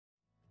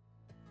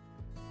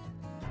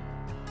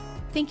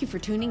Thank you for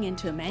tuning in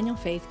to Emmanuel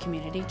Faith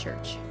Community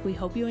Church. We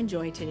hope you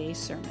enjoy today's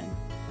sermon.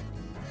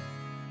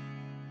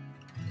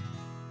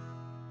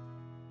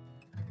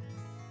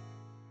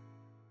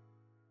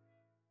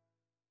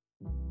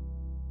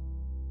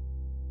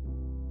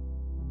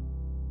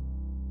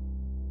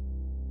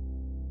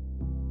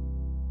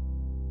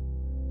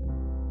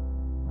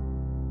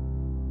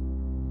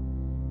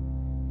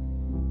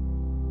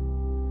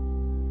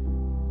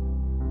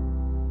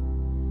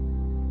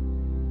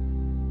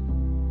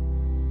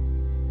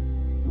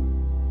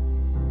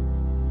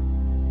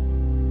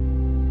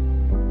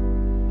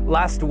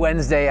 Last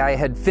Wednesday, I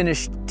had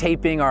finished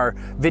taping our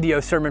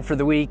video sermon for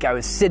the week. I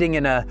was sitting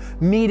in a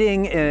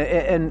meeting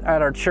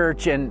at our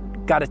church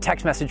and got a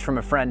text message from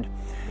a friend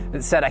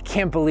that said, "I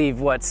can't believe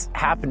what's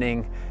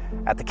happening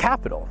at the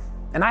Capitol."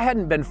 And I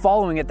hadn't been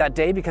following it that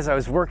day because I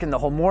was working the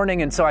whole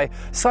morning. And so I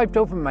swiped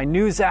open my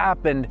news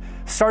app and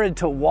started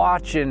to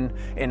watch in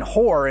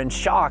horror and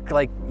shock,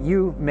 like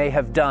you may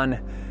have done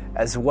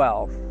as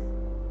well.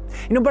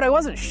 But I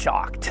wasn't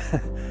shocked.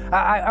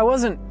 I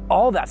wasn't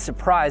all that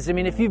surprised. I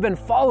mean, if you've been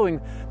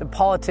following the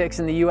politics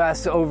in the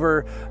U.S.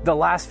 over the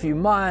last few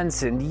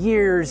months and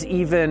years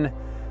even,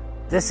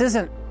 this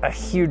isn't a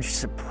huge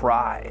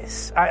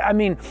surprise. I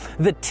mean,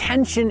 the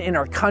tension in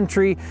our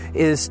country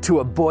is to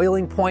a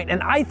boiling point,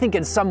 and I think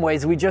in some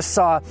ways we just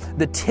saw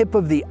the tip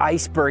of the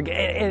iceberg,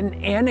 an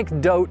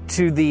anecdote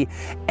to the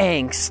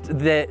angst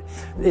that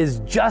is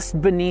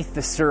just beneath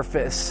the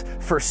surface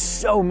for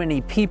so many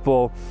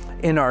people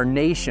in our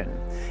nation.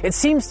 It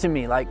seems to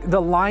me like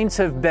the lines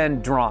have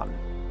been drawn.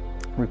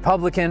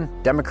 Republican,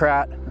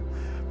 Democrat,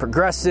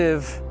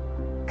 progressive,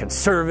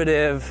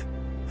 conservative.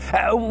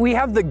 We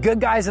have the good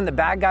guys and the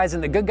bad guys,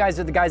 and the good guys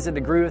are the guys that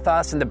agree with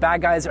us, and the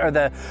bad guys are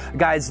the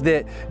guys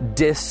that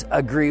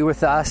disagree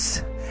with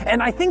us.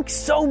 And I think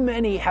so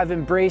many have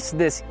embraced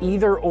this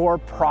either-or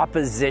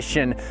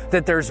proposition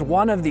that there's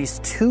one of these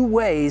two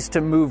ways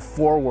to move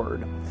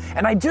forward.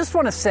 And I just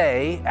want to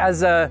say,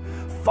 as a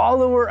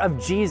follower of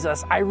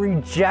Jesus, I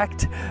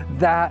reject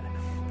that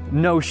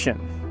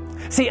notion.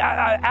 See,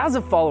 as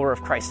a follower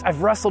of Christ,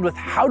 I've wrestled with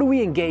how do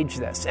we engage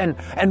this and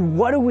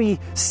what do we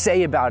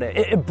say about it?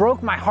 It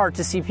broke my heart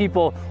to see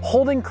people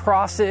holding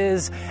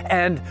crosses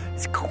and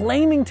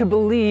claiming to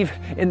believe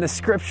in the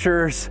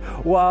scriptures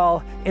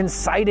while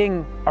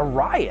inciting a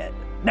riot.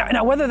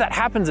 Now, whether that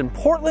happens in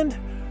Portland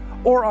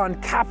or on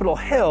Capitol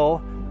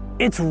Hill,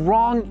 it's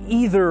wrong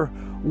either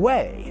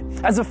way.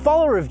 As a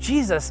follower of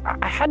Jesus,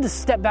 I had to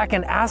step back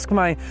and ask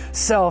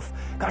myself,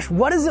 gosh,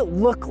 what does it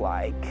look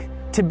like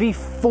to be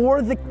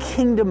for the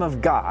kingdom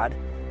of God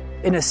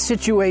in a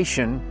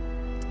situation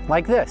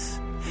like this?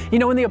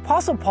 When the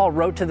Apostle Paul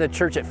wrote to the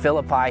church at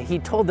Philippi, he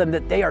told them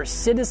that they are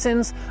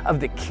citizens of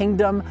the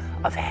kingdom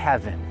of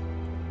heaven.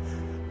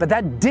 But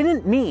that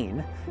didn't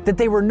mean that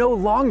they were no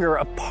longer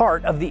a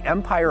part of the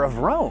empire of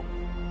Rome.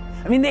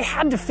 I mean, they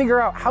had to figure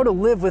out how to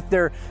live with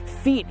their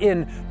feet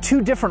in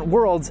two different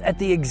worlds at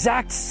the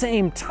exact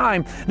same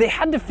time. They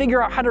had to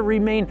figure out how to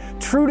remain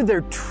true to their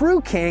true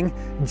king,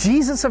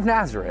 Jesus of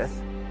Nazareth,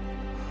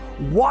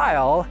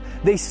 while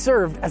they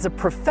served as a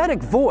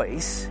prophetic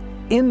voice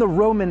in the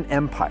Roman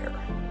Empire.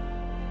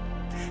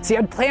 See,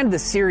 I'd planned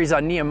this series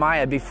on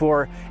Nehemiah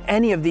before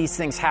any of these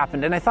things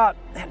happened, and I thought,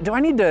 do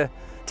I need to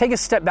take a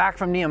step back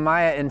from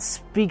Nehemiah and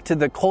speak to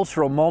the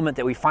cultural moment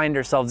that we find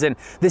ourselves in,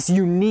 this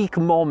unique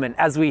moment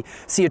as we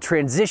see a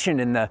transition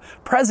in the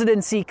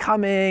presidency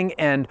coming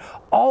and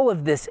all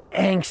of this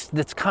angst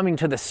that's coming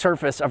to the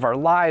surface of our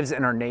lives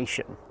and our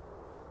nation.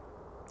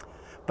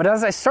 But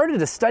as I started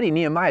to study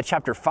Nehemiah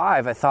chapter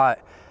 5, I thought,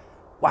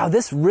 wow,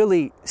 this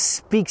really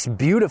speaks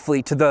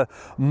beautifully to the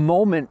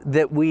moment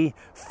that we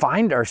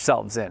find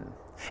ourselves in.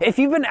 If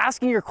you've been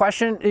asking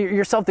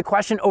yourself the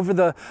question over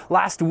the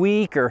last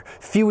week or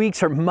few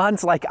weeks or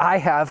months like I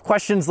have,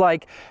 questions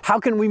like, how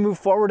can we move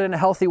forward in a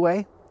healthy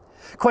way?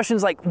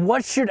 Questions like,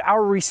 what should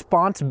our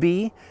response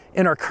be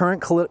in our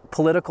current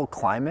political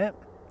climate?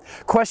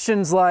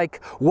 Questions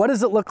like, what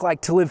does it look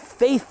like to live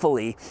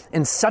faithfully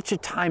in such a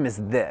time as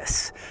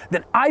this?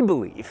 Then I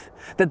believe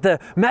that the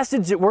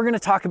message that we're going to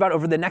talk about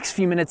over the next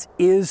few minutes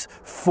is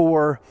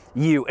for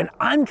you. And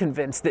I'm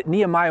convinced that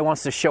Nehemiah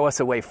wants to show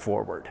us a way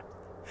forward.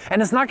 And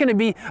it's not going to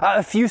be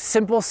a few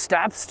simple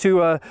steps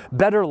to a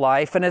better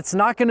life, and it's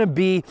not going to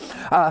be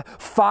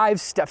 5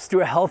 steps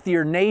to a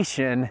healthier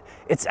nation.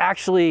 It's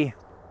going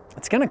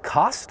to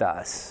cost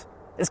us.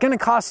 It's going to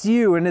cost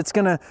you, and it's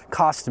going to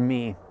cost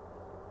me.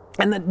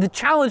 And the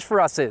challenge for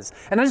us is,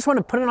 and I just want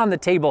to put it on the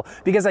table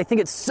because I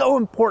think it's so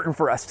important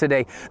for us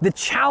today. The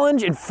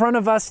challenge in front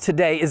of us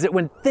today is that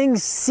when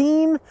things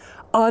seem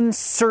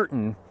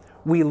uncertain,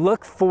 we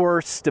look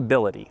for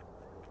stability.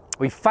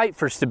 We fight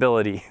for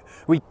stability.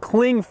 We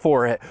cling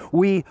for it.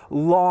 We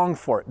long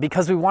for it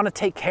because we want to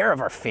take care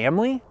of our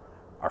family,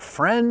 our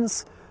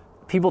friends,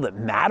 people that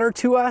matter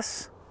to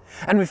us.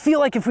 And we feel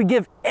like if we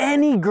give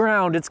any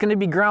ground, it's going to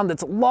be ground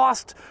that's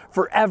lost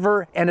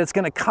forever and it's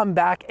going to come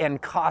back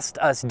and cost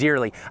us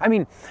dearly. I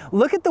mean,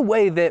 look at the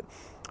way that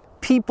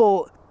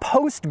people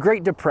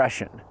post-Great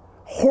Depression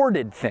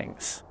hoarded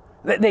things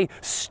They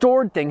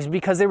stored things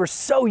because they were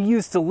so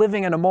used to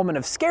living in a moment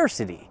of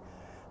scarcity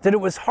that it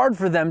was hard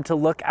for them to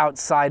look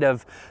outside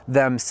of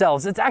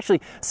themselves. It's actually,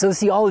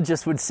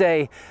 sociologists would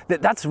say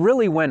that that's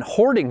really when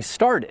hoarding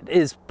started,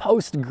 is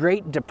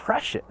post-Great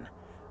Depression.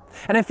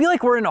 And I feel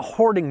like we're in a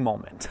hoarding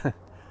moment,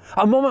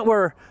 a moment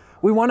where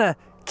we want to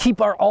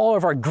keep all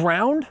of our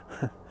ground.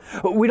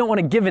 We don't want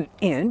to give an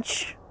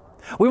inch.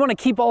 We want to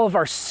keep all of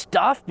our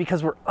stuff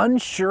because we're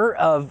unsure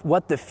of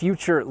what the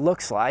future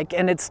looks like.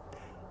 And it's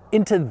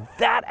into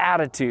that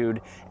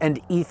attitude and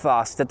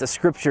ethos that the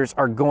scriptures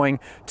are going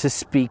to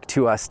speak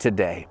to us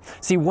today.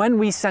 See, when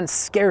we sense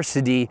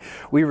scarcity,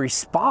 we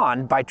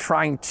respond by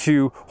trying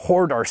to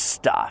hoard our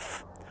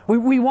stuff.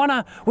 We want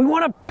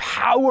to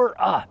power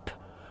up.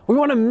 We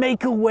want to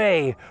make a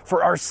way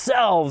for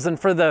ourselves and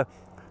for the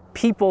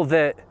people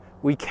that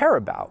we care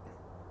about.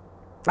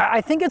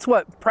 I think it's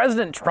what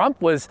President Trump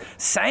was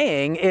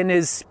saying in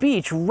his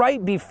speech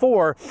right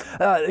before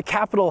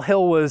Capitol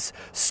Hill was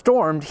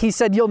stormed. He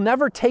said, "You'll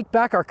never take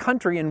back our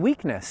country in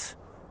weakness."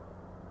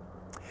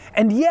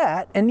 And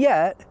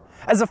yet,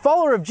 as a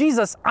follower of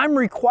Jesus, I'm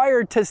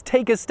required to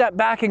take a step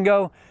back and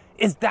go,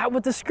 is that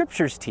what the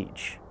scriptures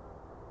teach?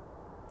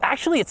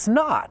 Actually, it's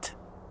not.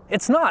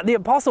 It's not. The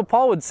Apostle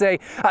Paul would say,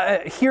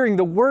 hearing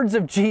the words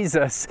of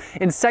Jesus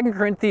in 2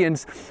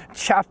 Corinthians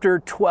chapter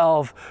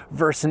 12,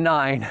 verse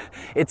 9,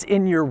 it's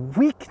in your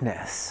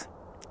weakness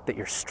that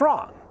you're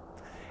strong.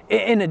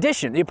 In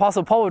addition, the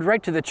Apostle Paul would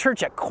write to the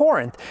church at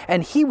Corinth,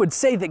 and he would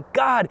say that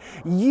God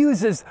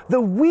uses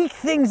the weak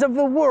things of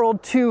the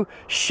world to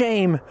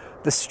shame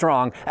the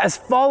strong. As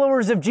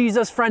followers of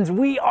Jesus, friends,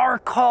 we are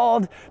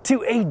called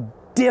to a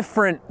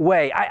different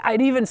way.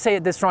 I'd even say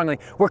it this strongly.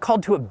 We're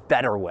called to a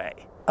better way.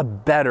 A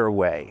better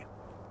way.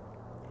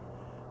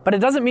 But it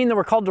doesn't mean that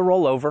we're called to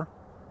roll over.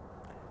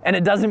 And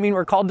it doesn't mean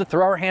we're called to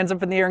throw our hands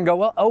up in the air and go,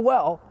 well, oh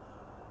well.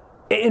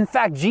 In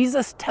fact,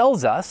 Jesus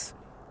tells us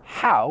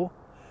how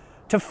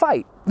to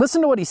fight.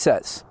 Listen to what he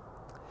says.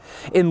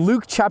 In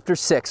Luke chapter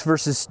 6,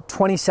 verses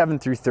 27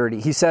 through 30,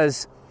 he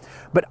says,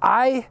 "But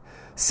I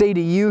say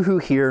to you who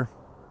hear,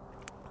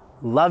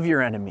 love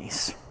your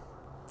enemies.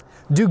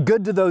 Do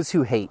good to those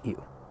who hate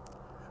you.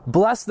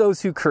 Bless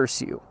those who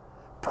curse you.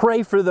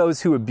 Pray for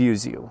those who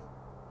abuse you.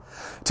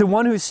 To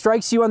one who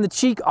strikes you on the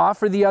cheek,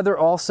 offer the other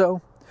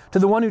also. To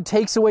the one who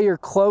takes away your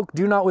cloak,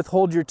 do not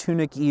withhold your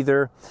tunic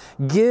either.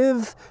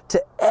 Give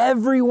to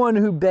everyone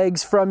who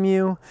begs from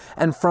you,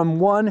 and from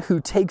one who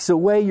takes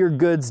away your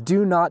goods,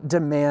 do not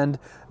demand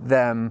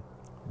them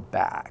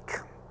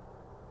back."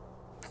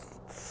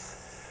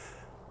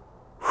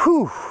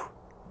 Whew,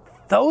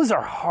 those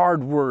are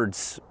hard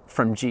words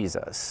from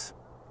Jesus.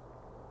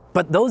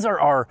 But those are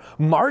our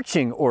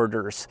marching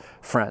orders,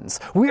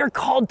 friends. We are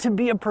called to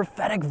be a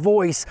prophetic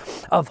voice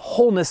of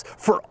wholeness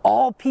for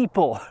all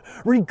people,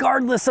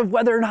 regardless of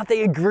whether or not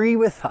they agree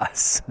with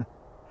us.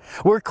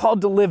 We're called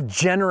to live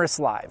generous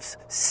lives,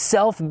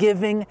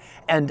 self-giving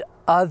and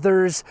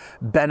others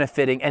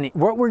benefiting. And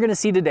what we're going to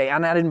see today,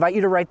 and I'd invite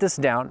you to write this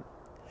down,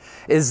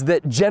 is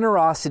that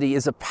generosity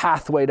is a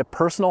pathway to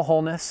personal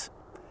wholeness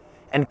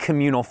and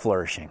communal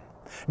flourishing.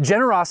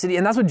 Generosity,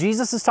 and that's what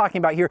Jesus is talking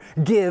about here.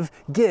 Give,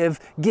 give,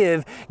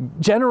 give.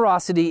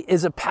 Generosity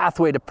is a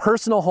pathway to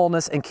personal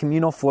wholeness and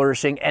communal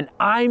flourishing. And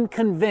I'm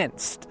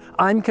convinced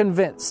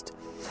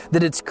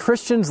that it's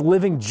Christians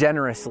living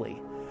generously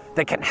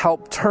that can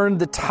help turn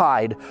the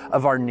tide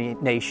of our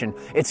nation.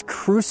 It's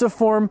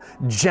cruciform,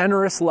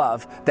 generous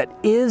love that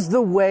is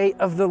the way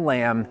of the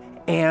Lamb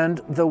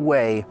and the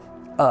way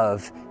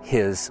of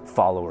his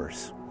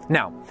followers.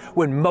 Now,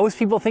 when most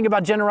people think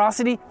about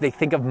generosity, they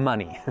think of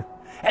money.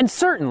 And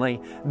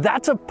certainly,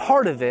 that's a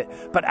part of it,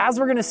 but as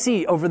we're going to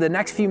see over the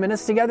next few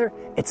minutes together,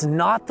 it's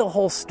not the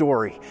whole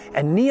story.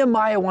 And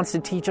Nehemiah wants to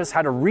teach us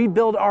how to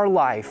rebuild our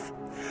life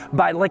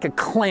by, like a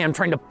clam,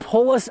 trying to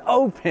pull us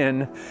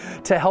open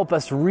to help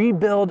us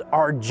rebuild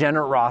our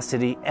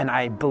generosity. And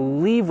I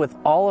believe with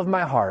all of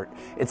my heart,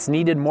 it's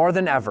needed more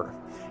than ever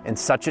in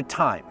such a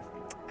time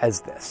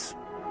as this.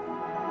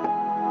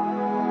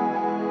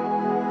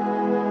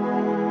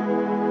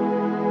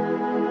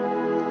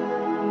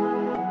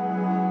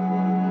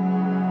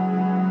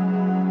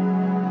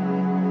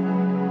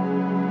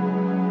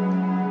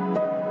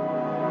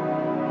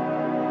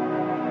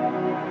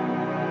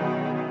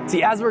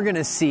 See, as we're going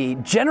to see,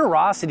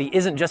 generosity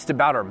isn't just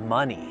about our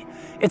money.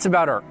 It's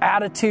about our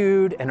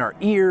attitude and our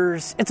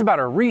ears. It's about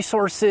our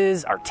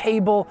resources, our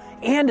table,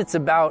 and it's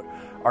about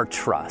our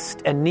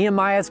trust. And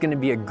Nehemiah is going to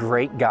be a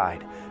great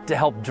guide to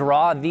help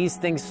draw these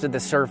things to the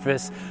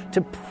surface,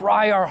 to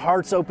pry our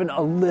hearts open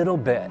a little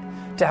bit,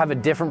 to have a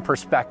different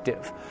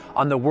perspective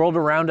on the world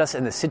around us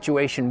and the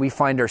situation we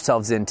find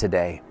ourselves in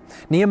today.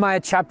 Nehemiah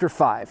chapter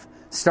 5,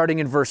 starting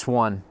in verse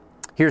 1.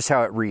 Here's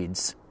how it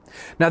reads.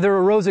 Now there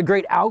arose a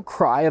great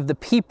outcry of the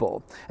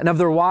people and of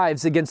their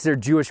wives against their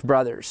Jewish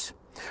brothers.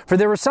 For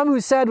there were some who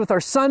said, with our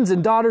sons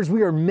and daughters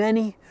we are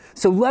many,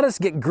 so let us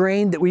get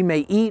grain that we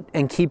may eat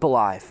and keep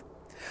alive.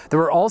 There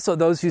were also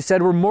those who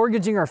said, we're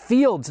mortgaging our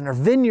fields and our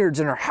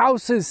vineyards and our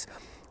houses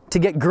to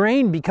get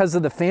grain because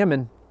of the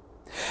famine.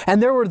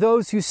 And there were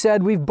those who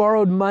said, we've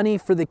borrowed money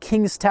for the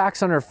king's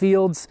tax on our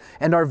fields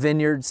and our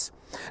vineyards.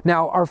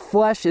 Now our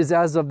flesh is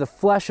as of the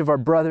flesh of our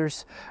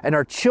brothers, and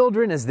our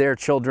children as their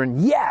children.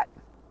 Yet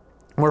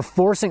we're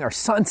forcing our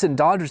sons and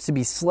daughters to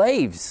be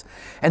slaves.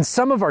 And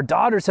some of our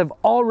daughters have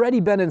already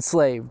been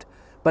enslaved,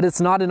 but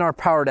it's not in our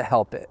power to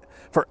help it.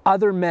 For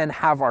other men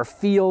have our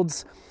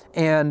fields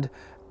and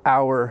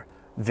our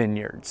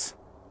vineyards.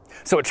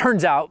 So it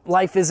turns out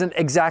life isn't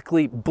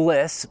exactly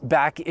bliss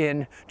back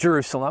in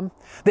Jerusalem.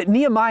 That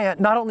Nehemiah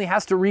not only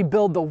has to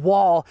rebuild the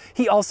wall,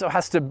 he also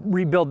has to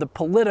rebuild the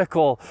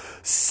political,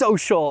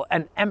 social,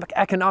 and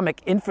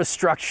economic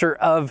infrastructure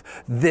of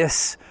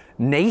this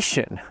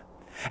nation.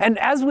 And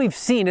as we've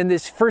seen in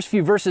these first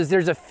few verses,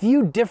 there's a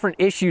few different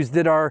issues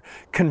that are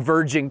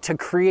converging to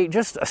create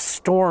just a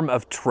storm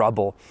of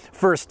trouble.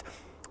 First,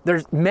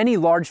 there's many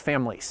large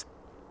families,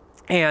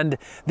 and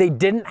they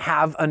didn't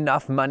have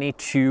enough money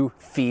to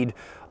feed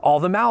all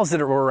the mouths that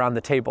were around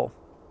the table.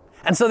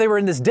 And so they were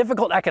in this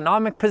difficult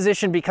economic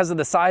position because of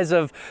the size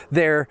of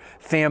their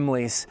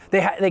families.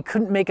 They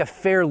couldn't make a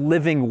fair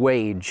living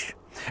wage.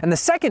 And the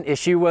second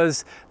issue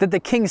was that the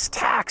king's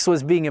tax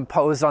was being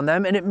imposed on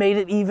them, and it made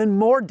it even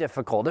more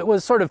difficult. It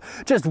was sort of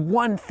just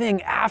one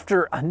thing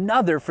after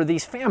another for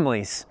these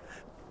families.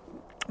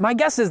 My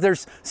guess is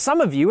there's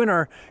some of you in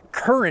our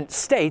current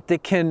state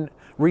that can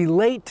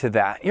relate to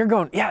that. You're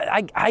going, yeah,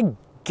 I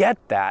get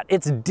that.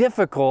 It's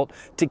difficult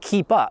to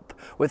keep up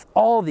with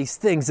all these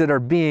things that are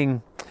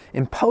being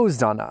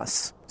imposed on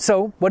us.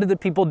 So what did the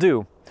people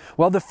do?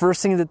 Well, the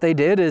first thing that they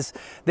did is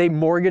they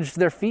mortgaged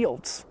their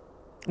fields,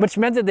 which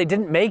meant that they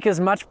didn't make as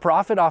much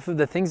profit off of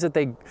the things that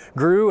they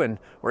grew and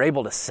were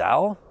able to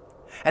sell.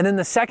 And then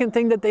the second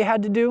thing that they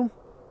had to do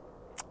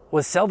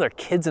was sell their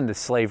kids into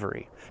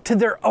slavery to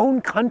their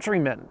own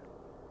countrymen,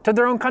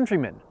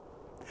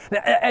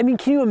 I mean,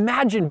 can you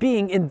imagine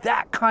being in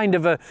that kind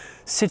of a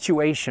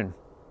situation?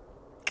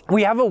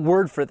 We have a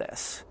word for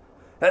this.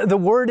 The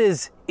word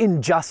is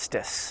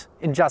injustice.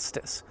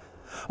 Injustice.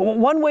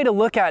 One way to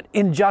look at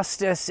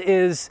injustice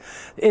is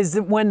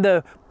that when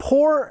the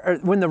poor, or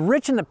when the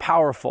rich and the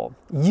powerful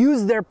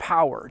use their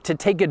power to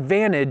take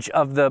advantage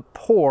of the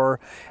poor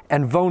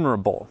and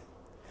vulnerable.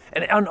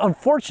 And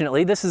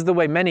unfortunately, this is the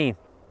way many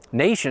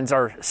nations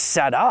are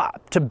set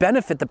up, to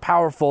benefit the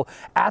powerful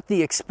at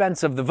the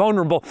expense of the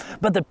vulnerable.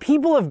 But the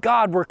people of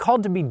God were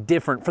called to be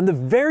different. From the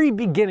very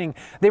beginning,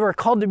 they were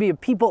called to be a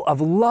people of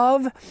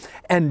love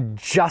and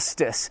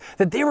justice.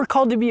 That they were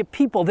called to be a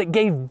people that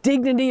gave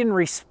dignity and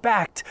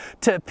respect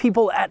to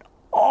people at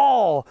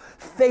all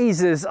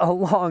phases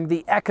along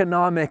the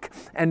economic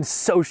and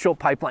social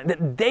pipeline.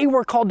 That they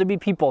were called to be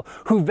people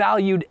who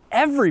valued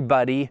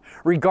everybody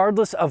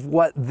regardless of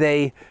what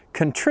they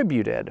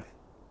contributed.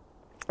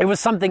 It was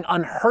something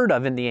unheard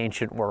of in the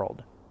ancient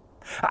world.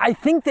 I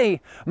think they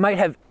might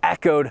have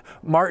echoed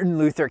Martin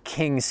Luther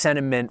King's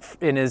sentiment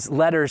in his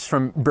letters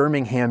from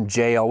Birmingham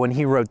jail when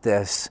he wrote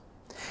this: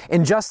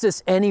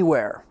 "Injustice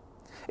anywhere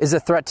is a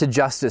threat to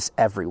justice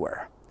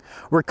everywhere.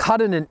 We're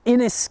caught in an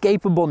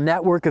inescapable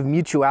network of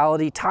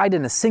mutuality, tied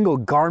in a single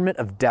garment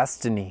of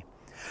destiny.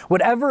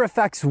 Whatever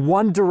affects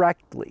one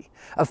directly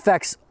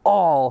affects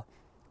all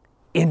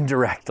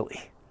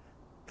indirectly."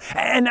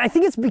 And I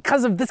think it's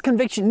because of this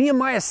conviction,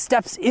 Nehemiah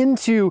steps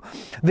into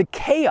the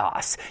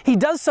chaos. He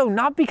does so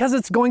not because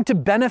it's going to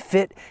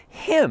benefit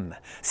him.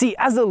 See,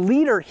 as a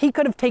leader, he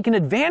could have taken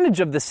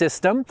advantage of the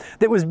system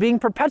that was being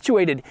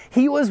perpetuated.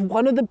 He was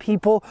one of the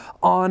people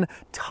on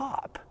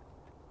top.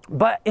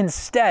 But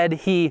instead,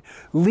 he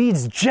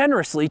leads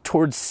generously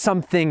towards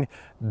something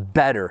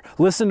better.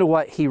 Listen to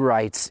what he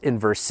writes in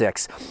verse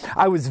 6.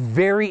 "I was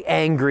very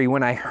angry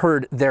when I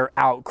heard their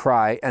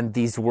outcry and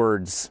these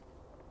words."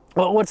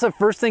 Well, what's the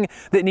first thing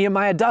that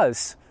Nehemiah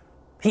does?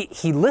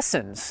 He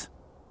listens.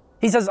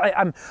 He says,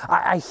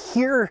 I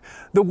hear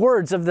the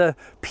words of the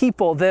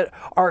people that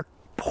are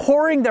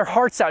pouring their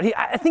hearts out.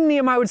 I think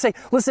Nehemiah would say,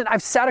 listen,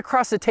 I've sat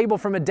across the table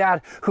from a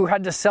dad who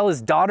had to sell his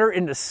daughter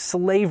into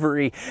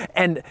slavery,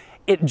 and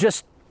it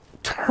just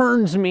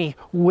turns me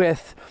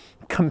with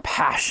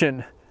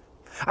compassion.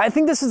 I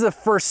think this is the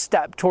first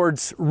step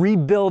towards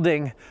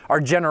rebuilding our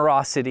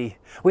generosity.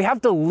 We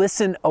have to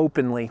listen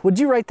openly. Would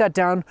you write that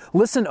down?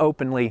 Listen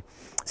openly.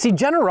 See,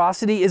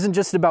 generosity isn't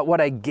just about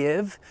what I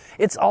give.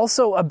 It's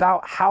also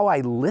about how I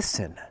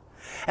listen.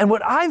 And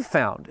what I've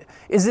found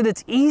is that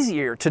it's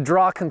easier to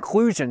draw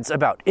conclusions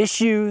about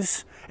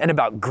issues and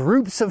about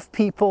groups of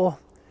people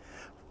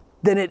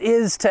than it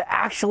is to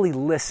actually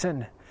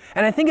listen.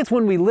 And I think it's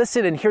when we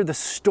listen and hear the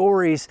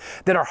stories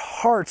that our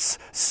hearts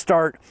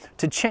start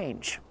to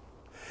change.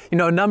 You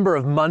know, a number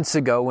of months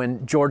ago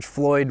when George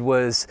Floyd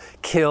was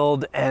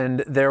killed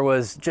and there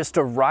was just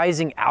a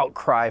rising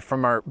outcry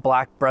from our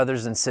Black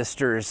brothers and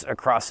sisters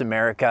across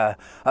America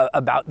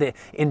about the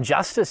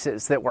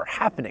injustices that were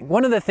happening.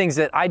 One of the things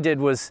that I did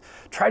was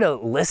try to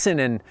listen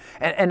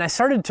and I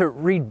started to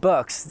read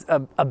books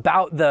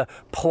about the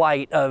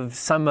plight of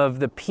some of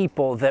the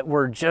people that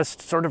were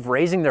just sort of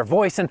raising their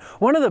voice. And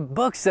one of the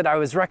books that I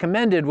was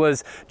recommended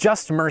was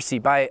Just Mercy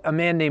by a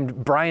man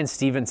named Brian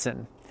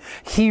Stevenson.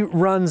 He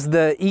runs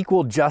the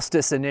Equal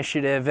Justice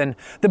Initiative, and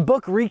the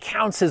book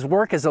recounts his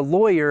work as a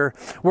lawyer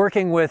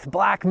working with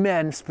black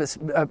men,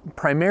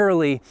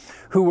 primarily,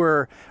 who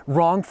were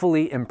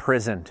wrongfully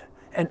imprisoned.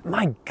 And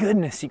my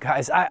goodness, you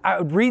guys, I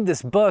would read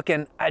this book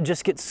and I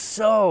just get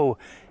so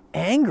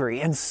angry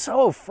and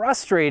so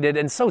frustrated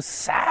and so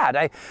sad.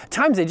 At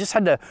times I just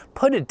had to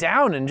put it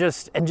down and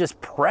just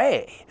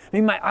pray. I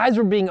mean, my eyes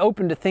were being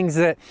opened to things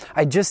that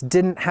I just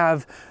didn't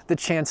have the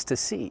chance to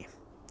see.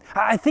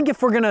 I think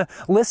if we're going to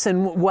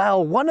listen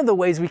well, one of the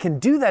ways we can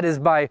do that is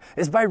by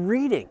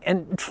reading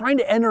and trying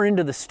to enter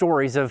into the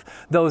stories of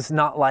those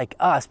not like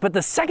us. But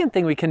the second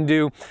thing we can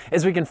do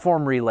is we can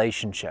form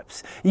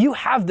relationships. You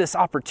have this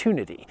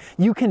opportunity.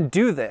 You can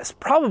do this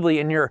probably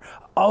in your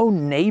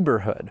own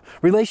neighborhood.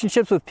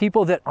 Relationships with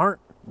people that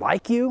aren't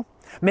like you,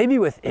 maybe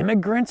with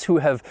immigrants who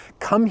have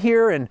come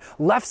here and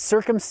left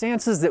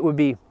circumstances that would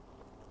be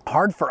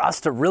hard for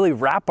us to really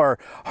wrap our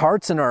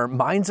hearts and our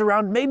minds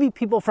around, maybe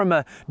people from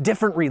a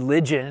different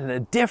religion and a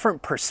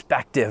different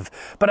perspective.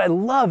 But I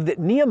love that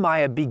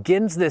Nehemiah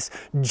begins this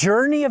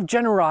journey of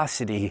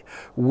generosity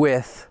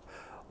with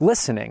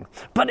listening.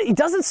 But he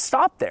doesn't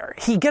stop there.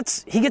 He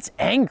gets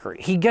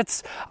angry. He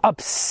gets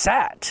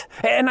upset.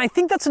 And I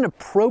think that's an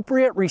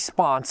appropriate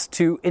response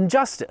to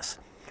injustice.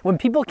 When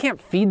people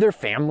can't feed their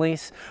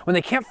families, when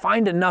they can't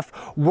find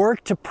enough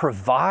work to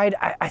provide,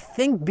 I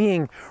think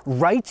being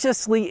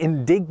righteously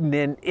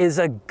indignant is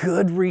a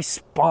good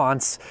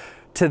response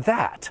to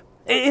that.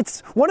 It's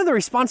one of the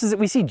responses that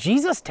we see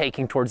Jesus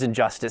taking towards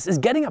injustice, is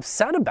getting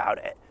upset about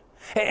it.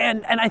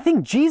 And I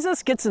think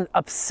Jesus gets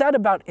upset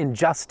about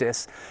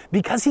injustice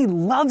because he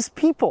loves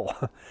people,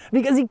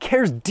 because he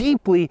cares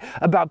deeply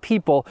about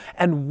people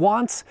and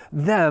wants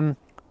them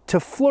to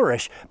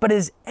flourish. But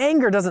his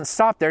anger doesn't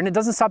stop there, and it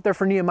doesn't stop there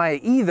for Nehemiah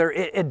either.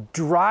 It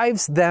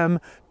drives them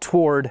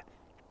toward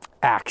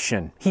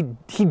action.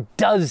 He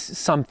does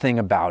something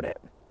about it.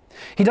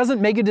 He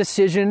doesn't make a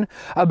decision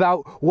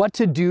about what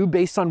to do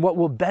based on what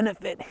will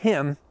benefit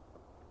him,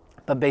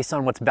 but based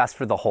on what's best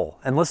for the whole.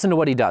 And listen to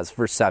what he does,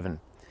 verse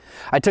 7.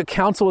 I took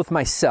counsel with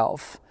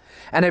myself,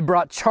 and I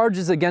brought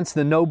charges against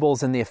the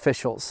nobles and the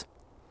officials.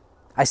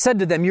 I said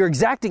to them, you're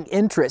exacting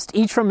interest,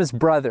 each from his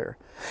brother.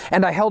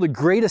 And I held a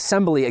great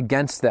assembly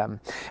against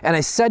them. And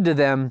I said to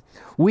them,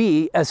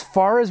 we, as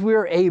far as we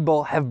are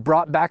able, have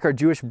brought back our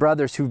Jewish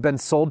brothers who've been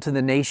sold to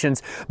the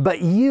nations.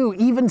 But you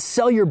even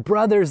sell your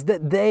brothers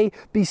that they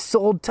be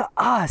sold to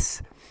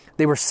us.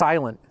 They were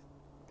silent,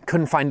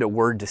 couldn't find a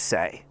word to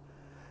say.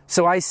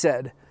 So I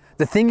said,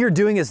 the thing you're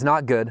doing is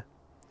not good.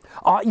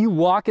 Ought you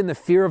walk in the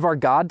fear of our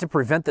God to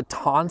prevent the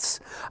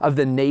taunts of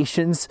the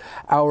nations,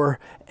 our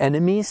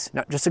enemies?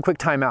 Now, just a quick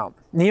time out.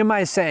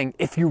 Nehemiah is saying,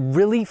 if you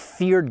really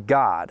feared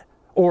God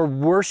or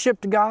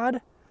worshiped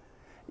God,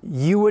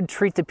 you would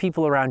treat the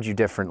people around you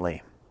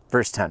differently.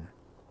 Verse 10.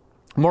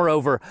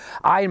 Moreover,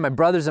 I and my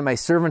brothers and my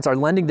servants are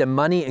lending them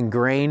money and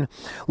grain.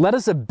 Let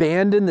us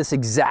abandon this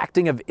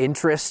exacting of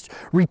interest.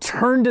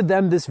 Return to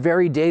them this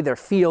very day their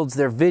fields,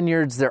 their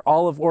vineyards, their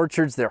olive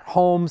orchards, their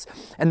homes,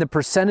 and the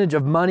percentage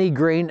of money,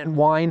 grain, and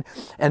wine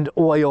and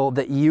oil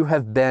that you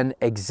have been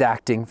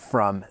exacting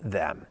from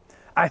them.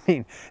 I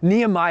mean,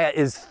 Nehemiah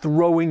is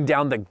throwing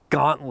down the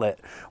gauntlet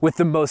with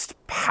the most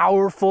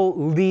powerful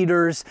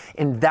leaders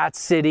in that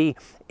city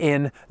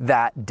in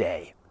that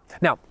day.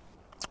 Now,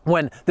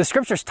 when the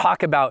scriptures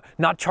talk about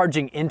not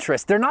charging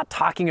interest, they're not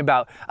talking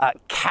about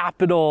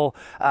capital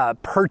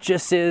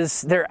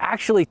purchases. They're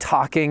actually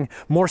talking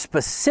more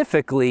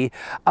specifically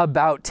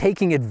about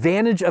taking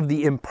advantage of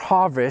the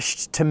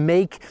impoverished to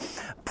make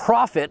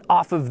profit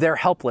off of their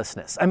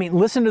helplessness. I mean,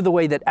 listen to the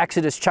way that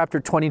Exodus chapter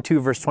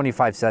 22, verse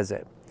 25 says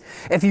it.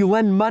 If you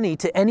lend money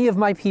to any of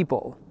my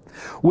people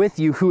with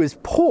you who is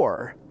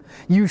poor,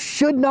 you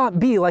should not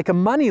be like a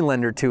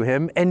moneylender to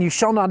him, and you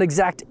shall not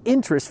exact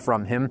interest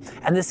from him.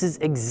 And this is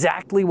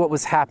exactly what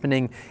was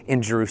happening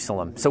in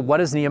Jerusalem. So what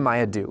does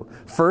Nehemiah do?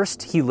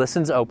 First, he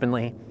listens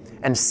openly.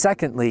 And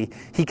secondly,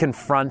 he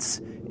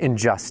confronts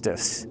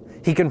injustice.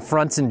 He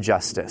confronts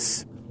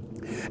injustice.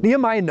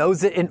 Nehemiah knows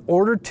that in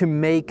order to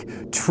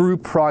make true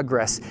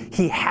progress,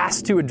 he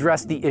has to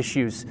address the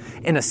issues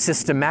in a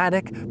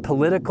systematic,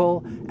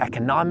 political,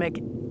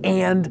 economic,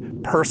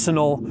 and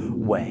personal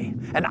way.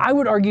 And I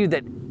would argue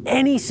that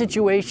any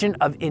situation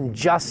of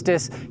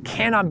injustice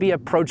cannot be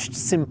approached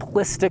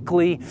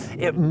simplistically.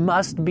 It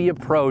must be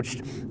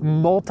approached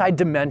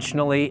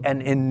multidimensionally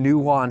and in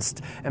nuanced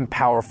and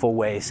powerful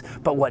ways.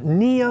 But what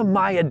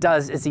Nehemiah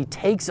does is he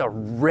takes a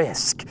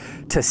risk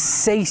to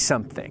say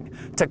something,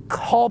 to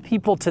call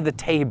people to the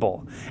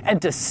table,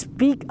 and to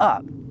speak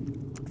up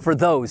for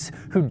those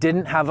who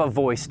didn't have a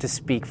voice to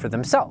speak for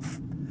themselves.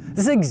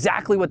 This is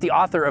exactly what the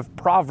author of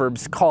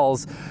Proverbs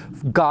calls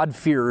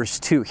God-fearers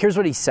too. Here's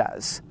what he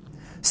says.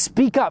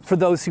 Speak up for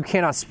those who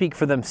cannot speak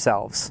for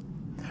themselves,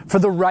 for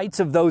the rights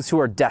of those who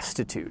are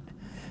destitute.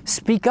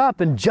 Speak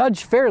up and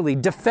judge fairly.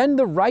 Defend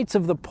the rights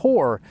of the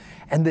poor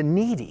and the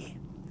needy.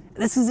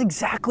 This is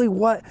exactly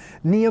what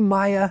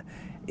Nehemiah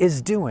is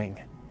doing.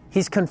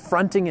 He's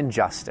confronting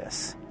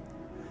injustice.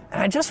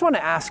 And I just want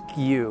to ask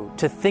you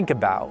to think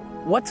about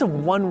what's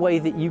one way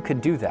that you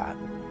could do that?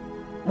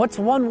 What's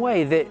one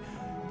way that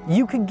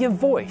you could give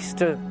voice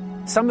to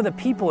some of the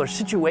people or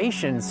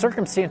situations,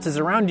 circumstances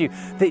around you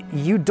that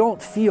you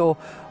don't feel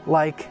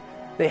like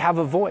they have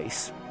a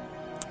voice?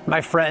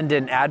 My friend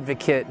and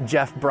advocate,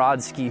 Jeff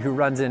Brodsky, who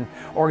runs an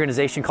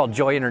organization called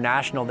Joy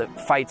International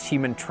that fights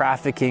human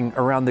trafficking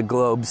around the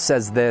globe,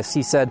 says this.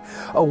 He said,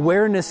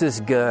 "Awareness is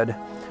good,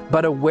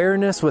 but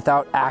awareness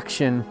without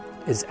action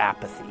is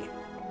apathy."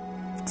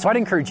 So I'd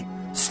encourage you,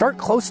 start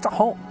close to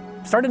home.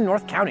 Start in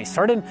North County,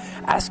 start in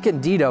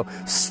Escondido,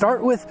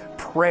 start with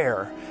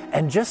prayer,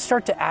 and just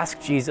start to ask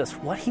Jesus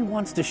what he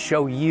wants to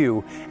show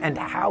you and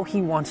how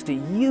he wants to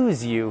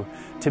use you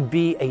to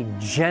be a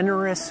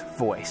generous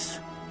voice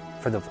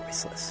for the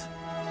voiceless.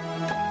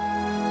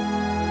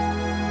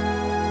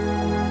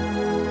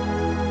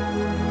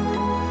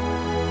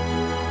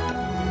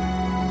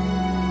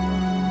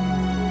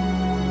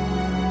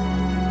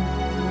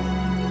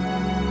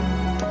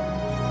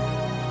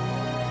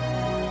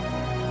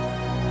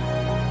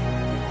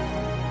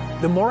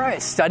 The more I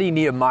study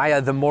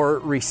Nehemiah, the more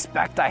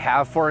respect I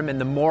have for him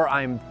and the more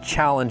I'm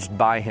challenged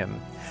by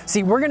him.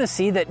 See, we're going to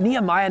see that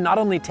Nehemiah not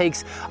only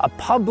takes a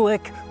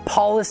public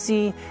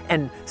policy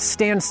and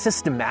stands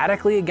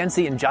systematically against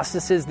the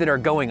injustices that are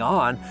going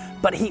on,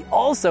 but he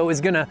also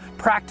is going to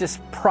practice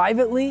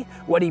privately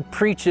what he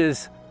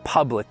preaches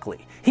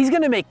publicly. He's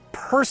going to make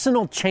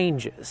personal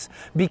changes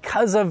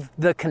because of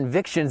the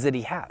convictions that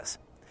he has.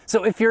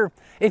 So if you're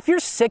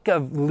sick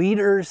of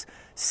leaders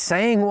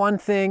saying one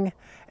thing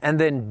and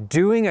then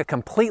doing a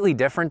completely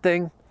different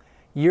thing,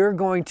 you're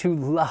going to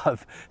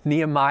love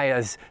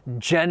Nehemiah's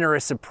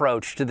generous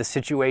approach to the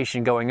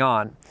situation going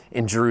on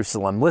in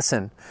Jerusalem.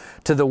 Listen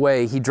to the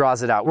way he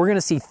draws it out. We're going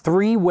to see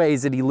 3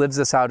 ways that he lives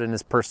this out in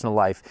his personal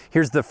life.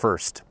 Here's the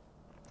first,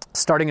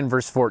 starting in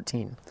verse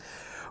 14.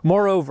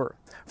 "Moreover,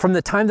 from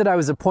the time that I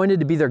was appointed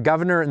to be their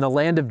governor in the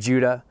land of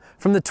Judah,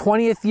 from the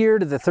 20th year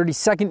to the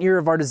 32nd year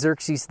of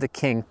Artaxerxes the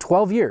king,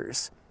 12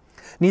 years,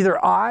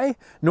 neither I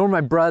nor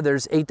my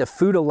brothers ate the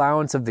food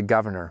allowance of the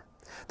governor.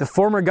 The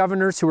former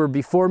governors who were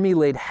before me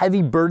laid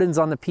heavy burdens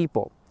on the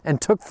people and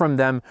took from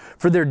them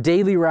for their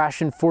daily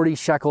ration 40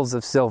 shekels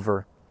of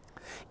silver.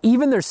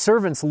 Even their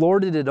servants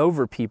lorded it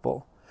over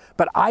people,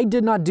 but I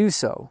did not do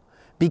so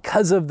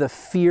because of the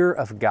fear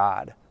of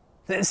God."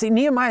 See,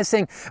 Nehemiah is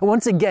saying,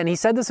 once again, he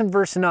said this in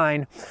verse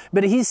 9,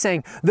 but he's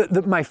saying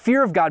that my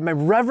fear of God, my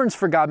reverence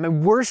for God, my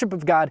worship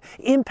of God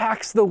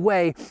impacts the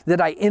way that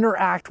I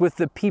interact with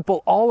the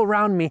people all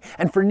around me.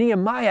 And for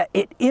Nehemiah,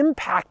 it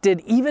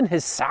impacted even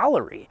his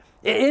salary.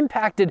 It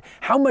impacted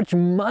how much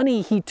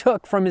money he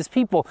took from his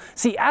people.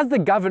 See, as the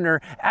governor,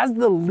 as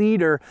the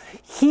leader,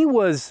 he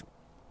was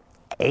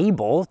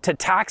able to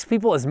tax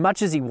people as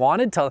much as he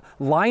wanted, to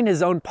line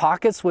his own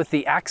pockets with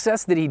the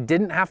excess that he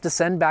didn't have to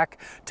send back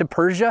to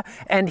Persia.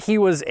 And he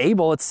was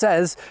able, it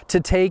says, to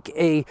take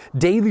a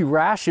daily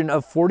ration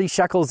of 40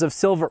 shekels of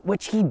silver,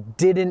 which he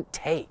didn't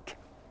take.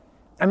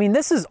 I mean,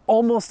 this is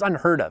almost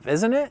unheard of,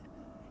 isn't it?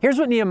 Here's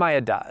what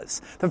Nehemiah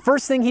does. The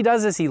first thing he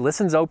does is he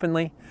listens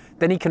openly,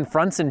 then he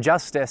confronts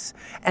injustice,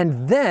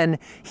 and then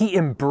he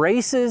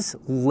embraces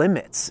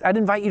limits. I'd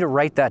invite you to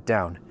write that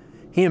down.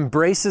 He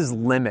embraces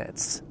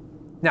limits.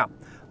 Now,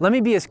 let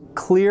me be as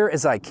clear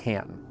as I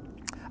can.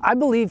 I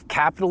believe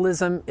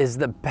capitalism is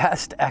the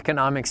best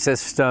economic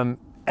system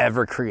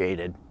ever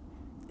created.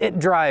 It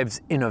drives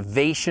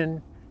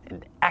innovation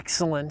and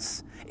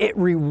excellence. It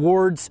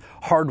rewards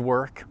hard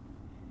work.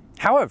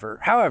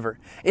 However,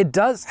 it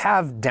does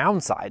have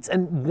downsides.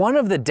 And one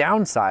of the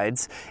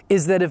downsides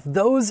is that if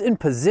those in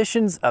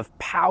positions of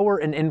power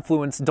and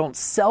influence don't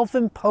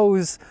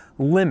self-impose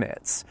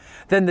limits,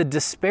 then the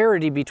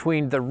disparity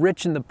between the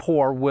rich and the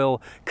poor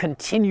will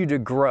continue to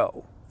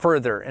grow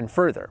further and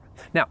further.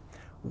 Now,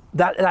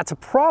 that's a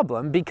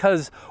problem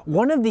because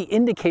one of the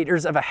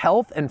indicators of a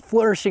health and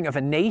flourishing of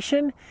a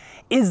nation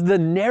is the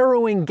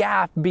narrowing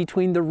gap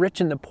between the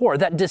rich and the poor.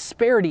 That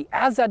disparity,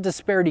 as that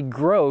disparity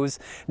grows,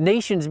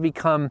 nations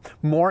become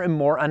more and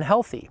more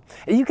unhealthy.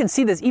 And you can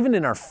see this even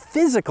in our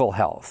physical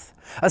health.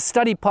 A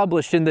study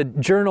published in the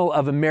Journal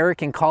of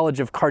American College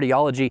of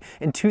Cardiology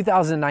in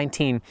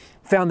 2019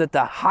 found that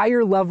the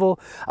higher level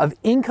of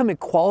income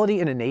equality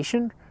in a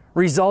nation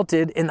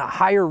resulted in the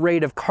higher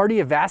rate of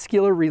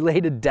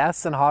cardiovascular-related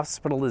deaths and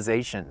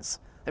hospitalizations.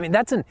 I mean,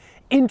 that's an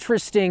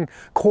interesting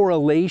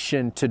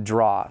correlation to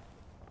draw.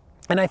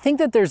 And I think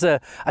that there's a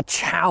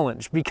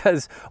challenge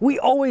because we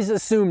always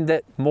assume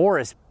that more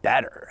is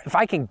better. If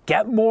I can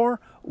get more,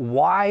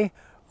 why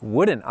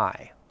wouldn't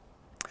I?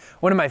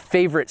 One of my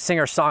favorite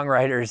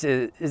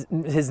singer-songwriters,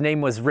 his name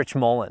was Rich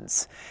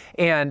Mullins.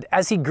 And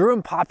as he grew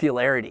in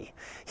popularity,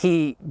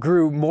 he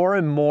grew more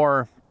and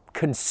more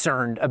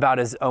concerned about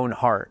his own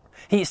heart.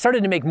 He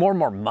started to make more and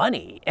more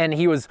money, and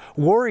he was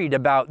worried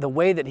about the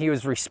way that he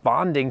was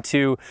responding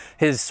to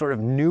his sort of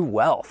new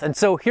wealth. And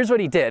so here's what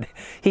he did.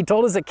 He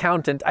told his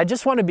accountant, "I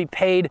just want to be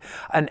paid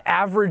an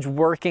average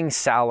working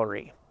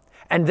salary.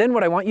 And then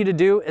what I want you to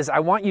do is I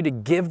want you to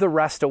give the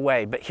rest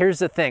away. But here's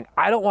the thing,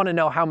 I don't want to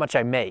know how much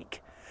I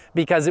make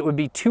because it would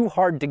be too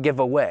hard to give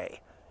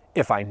away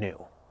if I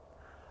knew."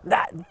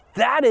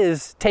 That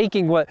is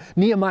taking what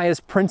Nehemiah's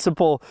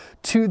principle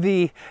to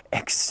the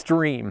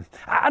extreme.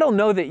 I don't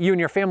know that you and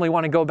your family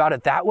want to go about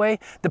it that way.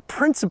 The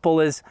principle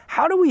is,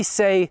 how do we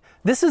say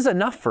this is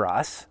enough for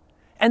us,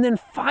 and then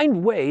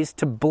find ways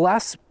to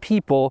bless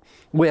people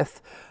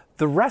with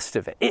the rest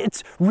of it?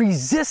 It's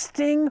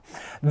resisting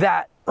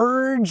that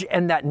urge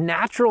and that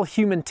natural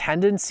human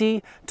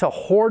tendency to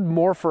hoard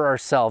more for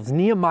ourselves.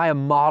 Nehemiah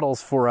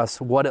models for us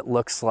what it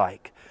looks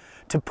like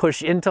to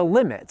push into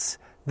limits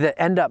that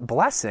end up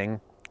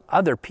blessing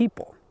other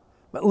people.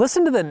 But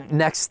listen to the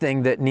next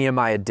thing that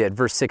Nehemiah did,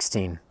 verse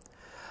 16.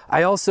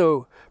 I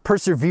also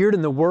persevered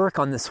in the work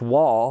on this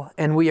wall,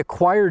 and we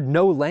acquired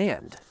no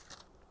land.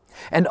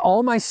 And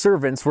all my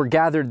servants were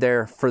gathered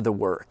there for the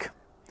work.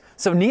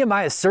 So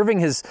Nehemiah is serving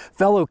his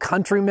fellow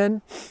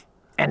countrymen,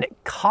 and it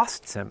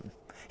costs him.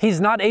 He's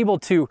not able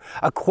to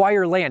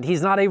acquire land.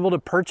 He's not able to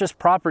purchase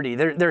property.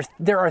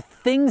 There are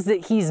things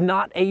that he's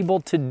not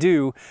able to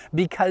do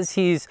because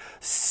he's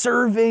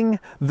serving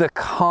the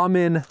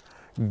common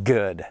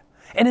good.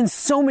 And in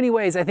so many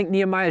ways, I think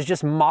Nehemiah is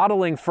just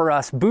modeling for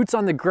us, boots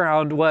on the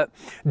ground, what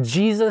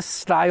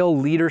Jesus-style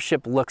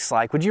leadership looks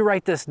like. Would you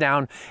write this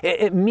down?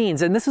 It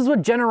means, and this is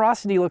what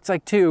generosity looks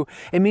like too,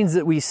 it means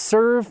that we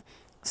serve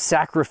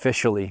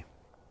sacrificially.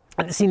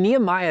 And see,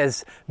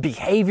 Nehemiah's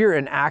behavior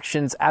and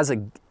actions as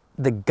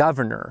the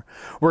governor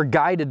were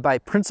guided by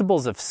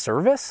principles of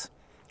service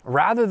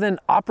rather than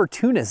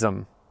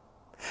opportunism.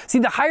 See,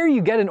 the higher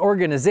you get in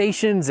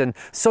organizations and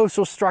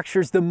social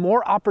structures, the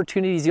more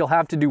opportunities you'll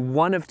have to do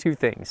one of two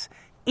things.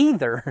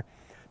 Either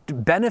to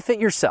benefit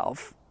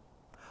yourself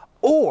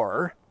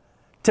or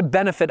to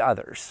benefit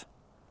others.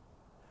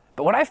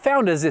 But what I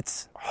found is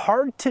it's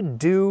hard to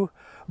do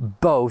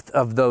both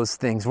of those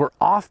things. We're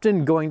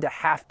often going to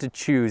have to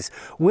choose.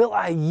 Will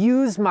I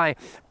use my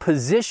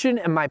position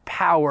and my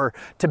power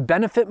to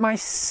benefit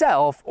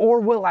myself, or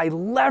will I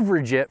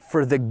leverage it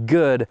for the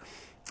good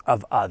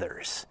of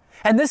others?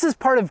 And this is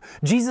part of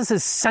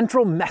Jesus'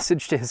 central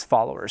message to his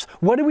followers.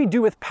 What do we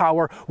do with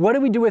power? What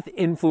do we do with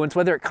influence,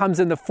 whether it comes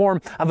in the form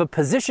of a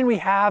position we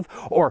have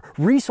or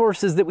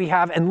resources that we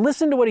have? And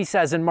listen to what he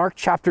says in Mark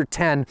chapter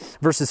 10,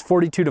 verses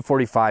 42 to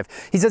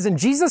 45. He says, and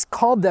Jesus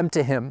called them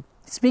to him,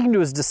 speaking to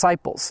his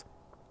disciples,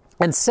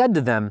 and said to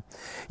them,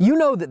 you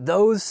know that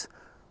those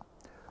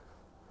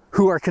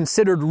who are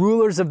considered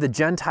rulers of the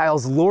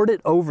Gentiles lord it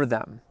over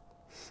them,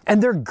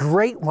 and their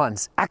great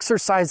ones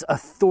exercise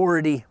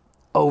authority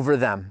over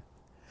them.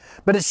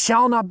 But it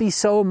shall not be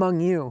so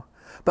among you.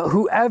 But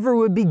whoever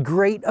would be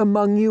great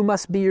among you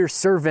must be your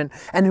servant,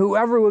 and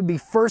whoever would be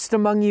first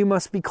among you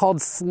must be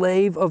called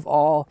slave of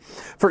all.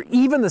 For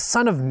even the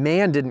Son of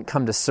Man didn't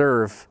come to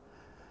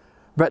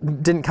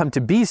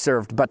be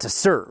served, but to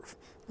serve,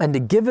 and to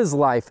give his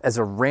life as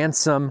a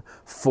ransom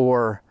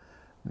for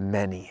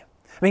many.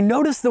 I mean,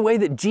 notice the way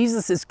that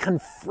Jesus is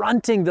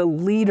confronting the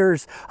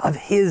leaders of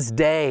his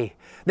day.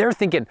 They're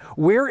thinking,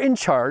 we're in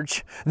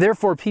charge,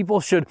 therefore people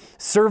should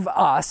serve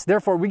us,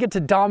 therefore we get to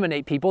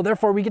dominate people,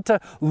 therefore we get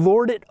to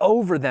lord it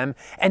over them.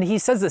 And he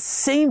says the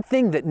same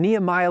thing that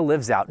Nehemiah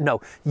lives out.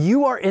 No,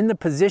 you are in the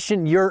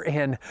position you're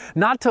in,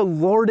 not to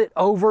lord it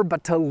over,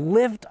 but to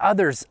lift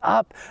others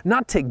up,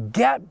 not to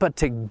get, but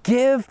to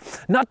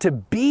give, not to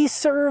be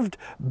served,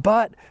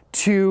 but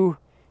to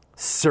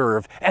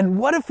serve. And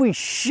what if we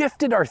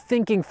shifted our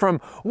thinking from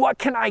what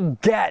can I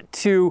get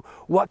to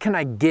what can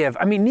I give?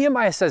 I mean,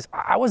 Nehemiah says,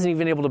 I wasn't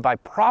even able to buy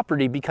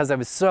property because I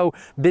was so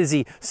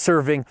busy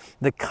serving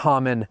the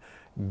common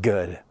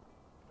good.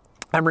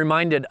 I'm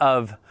reminded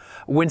of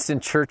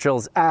Winston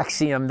Churchill's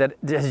axiom that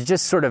has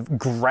just sort of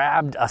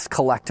grabbed us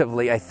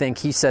collectively. I think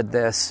he said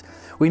this: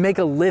 we make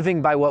a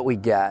living by what we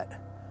get,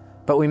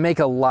 but we make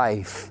a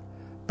life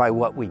by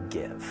what we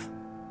give.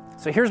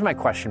 So here's my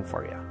question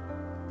for you.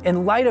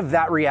 In light of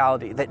that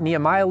reality that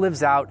Nehemiah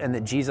lives out and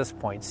that Jesus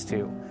points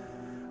to,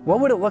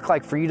 what would it look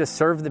like for you to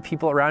serve the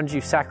people around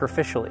you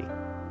sacrificially?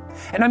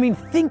 And I mean,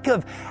 think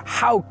of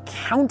how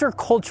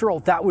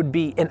countercultural that would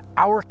be in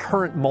our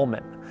current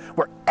moment,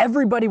 where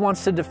everybody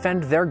wants to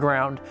defend their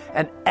ground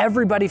and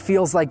everybody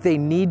feels like they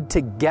need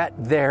to get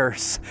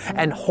theirs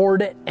and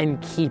hoard it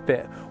and keep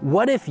it.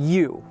 What if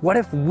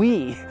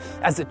we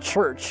as a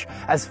church,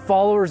 as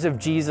followers of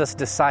Jesus,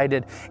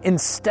 decided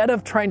instead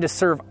of trying to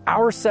serve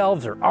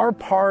ourselves or our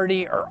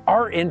party or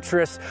our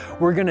interests,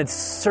 we're going to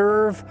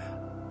serve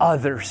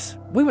others?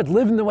 We would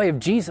live in the way of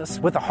Jesus,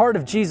 with the heart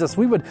of Jesus.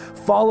 We would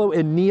follow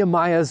in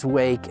Nehemiah's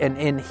wake and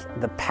in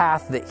the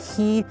path that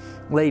he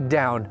laid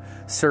down,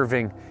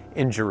 serving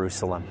in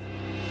Jerusalem.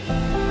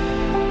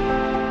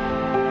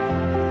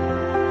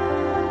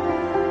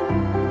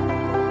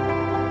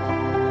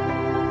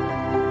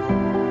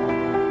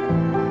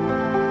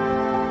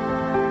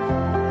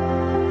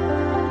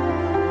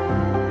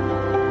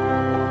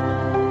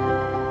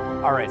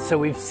 All right, so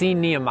we've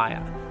seen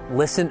Nehemiah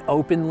listen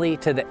openly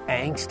to the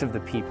angst of the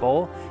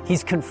people.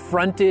 He's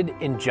confronted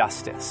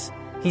injustice.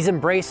 He's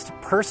embraced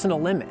personal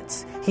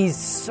limits. He's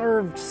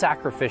served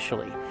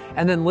sacrificially.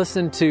 And then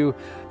listen to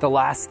the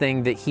last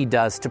thing that he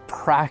does to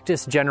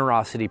practice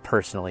generosity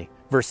personally.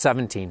 Verse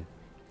 17.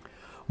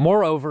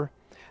 Moreover,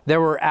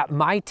 there were at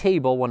my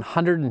table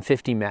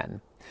 150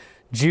 men,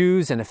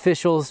 Jews and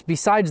officials,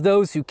 besides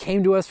those who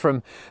came to us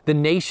from the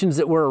nations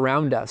that were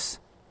around us.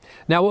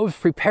 Now what was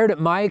prepared at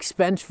my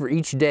expense for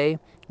each day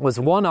was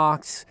 1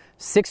 ox,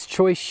 6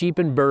 choice sheep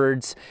and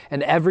birds,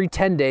 and every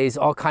 10 days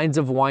all kinds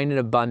of wine in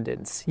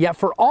abundance. Yet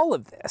for all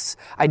of this,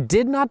 I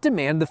did not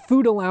demand the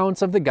food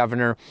allowance of the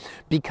governor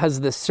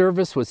because the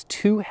service was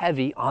too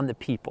heavy on the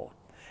people.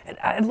 And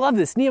I love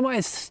this. Nehemiah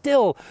is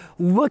still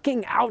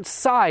looking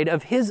outside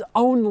of his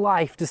own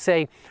life to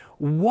say,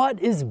 what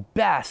is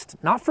best,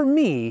 not for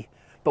me,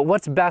 but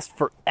what's best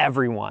for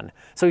everyone.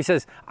 So he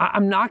says,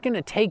 I'm not going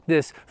to take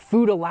this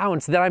food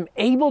allowance that I'm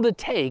able to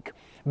take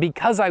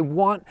because I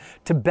want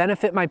to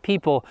benefit my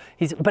people.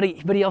 But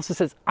he also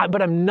says,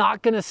 but I'm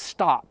not going to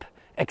stop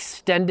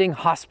extending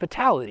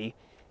hospitality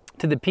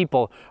to the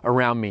people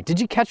around me.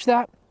 Did you catch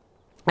that?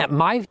 At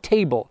my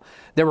table,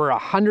 there were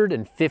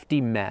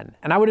 150 men.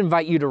 And I would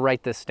invite you to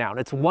write this down.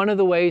 It's one of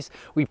the ways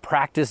we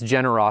practice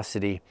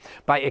generosity,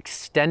 by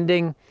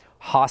extending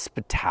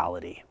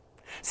hospitality.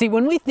 See,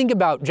 when we think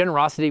about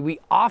generosity, we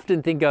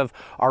often think of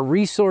our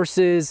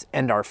resources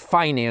and our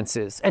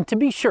finances. And to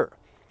be sure,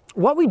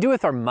 what we do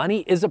with our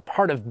money is a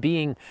part of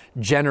being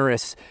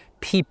generous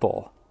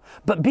people.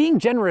 But being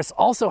generous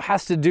also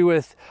has to do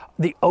with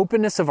the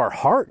openness of our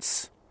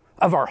hearts,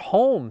 of our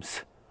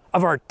homes,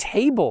 of our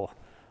table,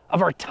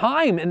 of our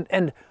time,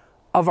 and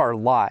of our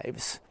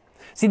lives.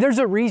 See, there's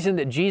a reason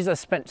that Jesus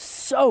spent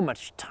so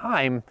much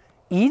time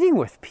eating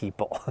with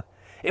people.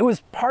 It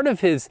was part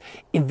of his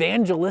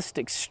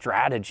evangelistic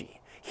strategy,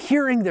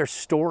 hearing their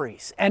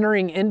stories,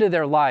 entering into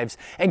their lives,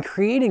 and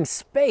creating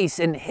space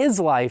in his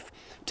life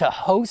to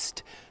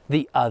host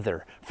the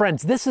other.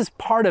 Friends, this is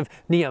part of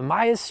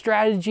Nehemiah's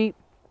strategy,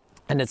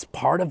 and it's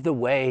part of the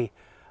way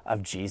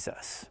of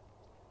Jesus.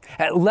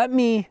 Let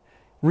me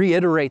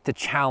reiterate the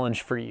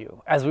challenge for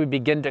you as we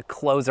begin to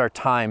close our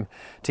time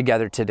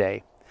together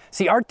today.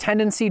 See, our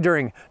tendency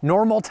during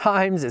normal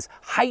times is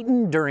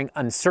heightened during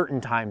uncertain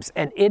times,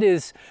 and it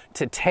is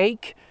to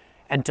take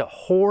and to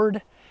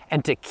hoard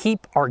and to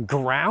keep our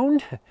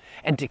ground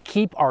and to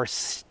keep our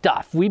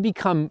stuff. We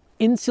become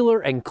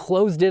insular and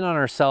closed in on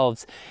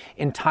ourselves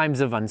in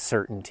times of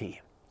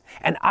uncertainty.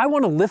 And I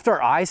want to lift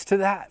our eyes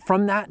to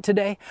from that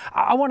today.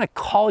 I want to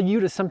call you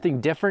to something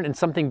different and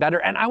something better.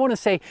 And I want to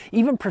say,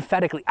 even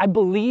prophetically, I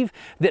believe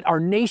that our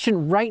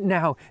nation right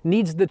now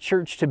needs the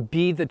church to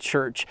be the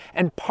church.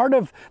 And part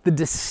of the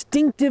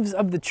distinctives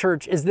of the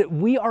church is that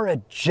we are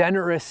a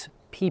generous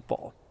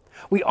people.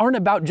 We aren't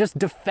about just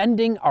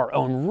defending our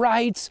own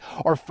rights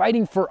or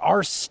fighting for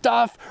our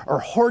stuff or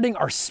hoarding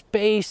our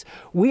space.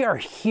 We are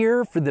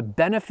here for the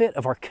benefit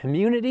of our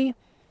community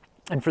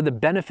and for the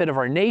benefit of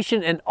our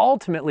nation, and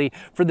ultimately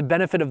for the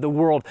benefit of the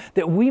world,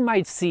 that we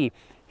might see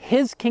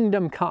his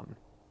kingdom come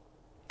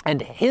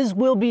and his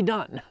will be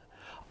done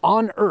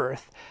on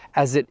earth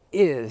as it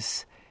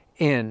is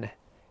in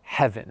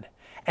heaven.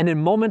 And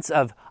in moments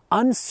of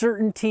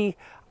uncertainty,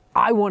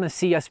 I want to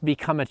see us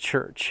become a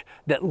church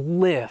that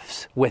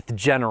lives with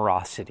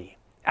generosity.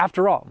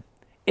 After all,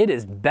 it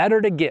is better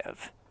to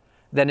give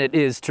than it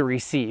is to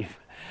receive.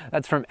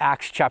 That's from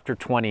Acts chapter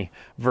 20,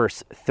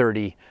 verse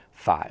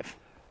 35.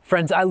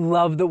 Friends, I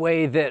love the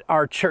way that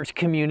our church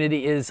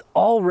community is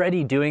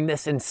already doing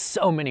this in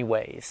so many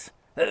ways.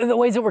 The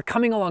ways that we're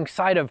coming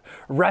alongside of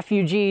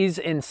refugees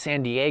in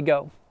San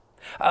Diego.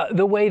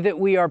 The way that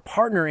we are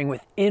partnering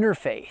with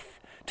Interfaith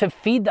to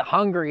feed the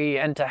hungry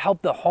and to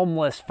help the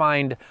homeless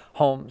find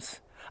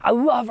homes. I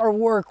love our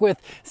work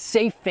with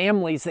Safe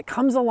Families that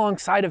comes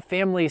alongside of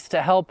families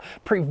to help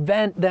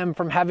prevent them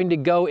from having to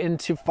go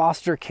into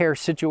foster care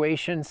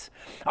situations.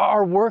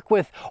 Our work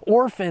with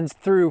orphans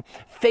through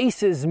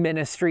Faces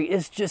Ministry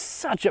is just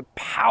such a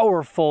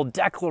powerful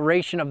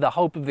declaration of the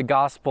hope of the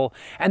gospel,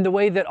 and the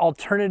way that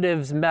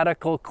Alternatives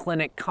Medical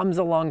Clinic comes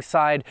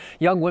alongside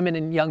young women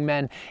and young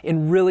men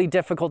in really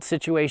difficult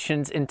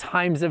situations in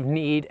times of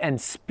need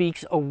and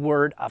speaks a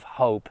word of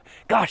hope.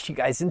 Gosh, you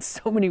guys, in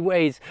so many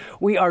ways,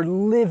 we are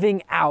living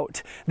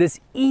out this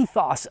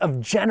ethos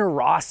of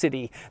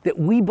generosity that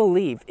we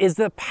believe is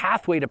the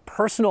pathway to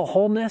personal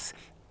wholeness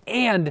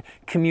and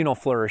communal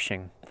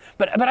flourishing.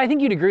 But I think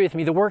you'd agree with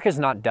me, the work is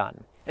not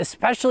done,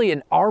 especially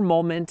in our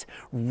moment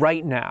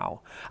right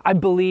now. I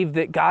believe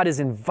that God is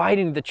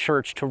inviting the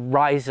church to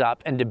rise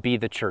up and to be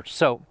the church.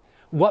 So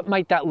what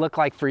might that look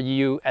like for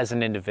you as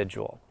an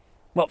individual?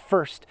 Well,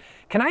 first,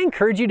 can I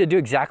encourage you to do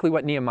exactly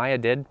what Nehemiah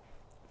did?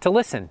 To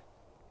listen.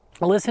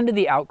 Listen to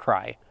the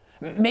outcry.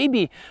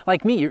 Maybe,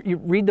 like me, you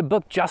read the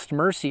book Just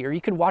Mercy, or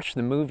you could watch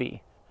the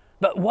movie.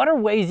 But what are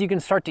ways you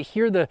can start to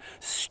hear the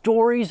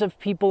stories of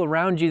people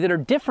around you that are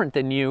different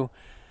than you,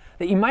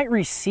 that you might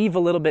receive a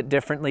little bit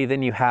differently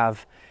than you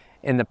have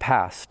in the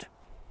past?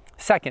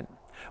 Second,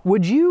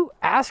 would you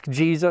ask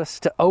Jesus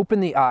to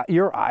open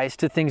your eyes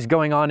to things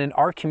going on in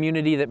our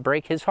community that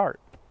break his heart?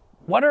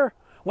 What are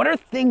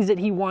things that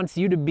he wants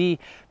you to be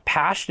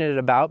passionate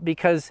about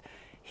because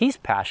he's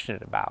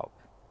passionate about?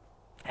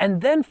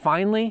 And then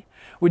finally,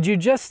 would you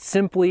just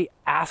simply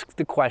ask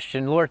the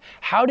question, Lord,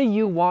 how do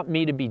you want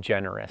me to be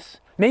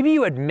generous? Maybe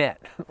you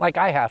admit, like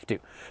I have to,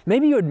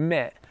 maybe you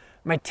admit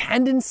my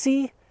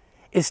tendency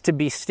is to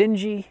be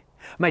stingy.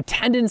 My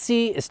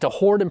tendency is to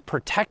hoard and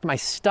protect my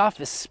stuff,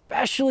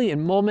 especially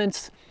in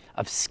moments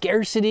of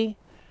scarcity.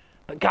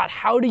 But God,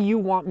 how do you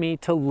want me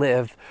to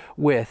live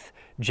with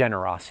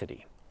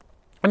generosity?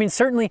 I mean,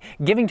 certainly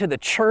giving to the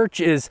church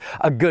is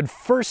a good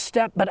first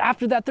step, but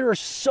after that, there are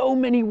so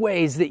many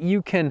ways that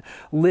you can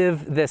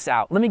live this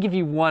out. Let me give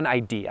you one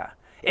idea.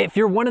 If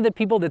you're one of the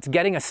people that's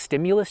getting a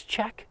stimulus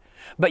check,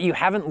 but you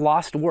haven't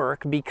lost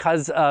work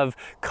because of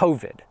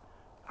COVID,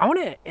 I want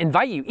to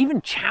invite you,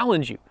 even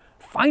challenge you,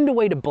 find a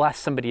way to bless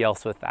somebody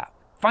else with that.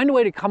 Find a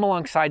way to come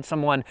alongside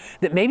someone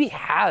that maybe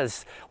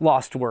has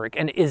lost work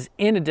and is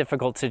in a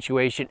difficult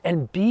situation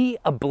and be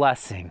a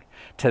blessing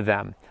to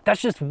them.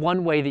 That's just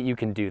one way that you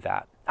can do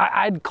that.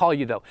 I'd call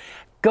you though.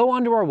 Go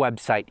onto our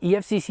website,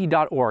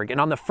 efcc.org,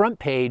 and on the front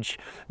page,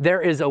 there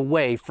is a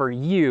way for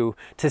you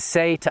to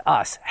say to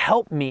us,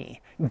 help me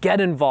get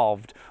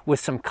involved with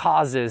some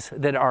causes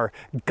that are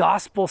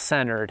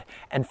gospel-centered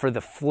and for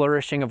the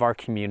flourishing of our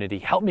community.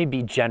 Help me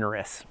be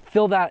generous.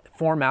 Fill that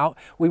form out.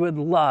 We would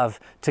love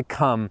to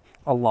come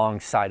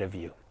alongside of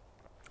you.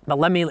 But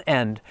let me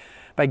end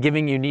by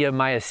giving you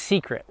Nehemiah's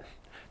secret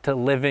to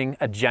living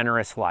a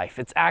generous life.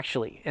 It's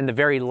actually in the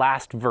very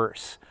last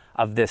verse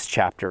of this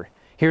chapter.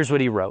 Here's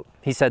what he wrote.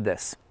 He said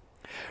this,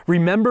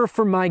 "Remember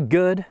for my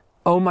good,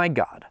 oh my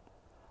God,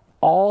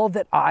 all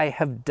that I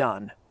have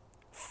done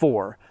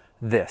for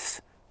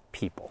this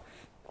people."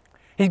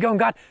 He's going,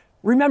 God,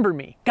 remember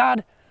me.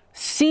 God,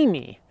 see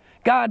me.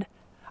 God,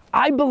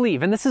 I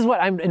believe, and this is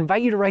what I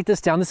invite you to write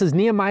this down. This is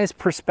Nehemiah's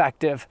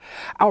perspective.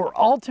 Our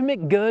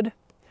ultimate good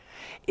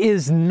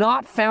is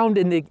not found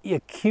in the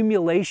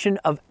accumulation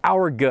of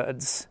our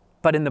goods,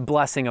 but in the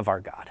blessing of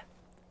our God.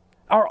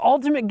 Our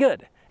ultimate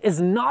good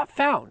is not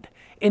found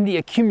in the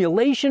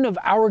accumulation of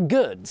our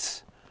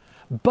goods,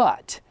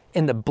 but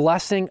in the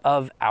blessing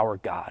of our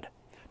God.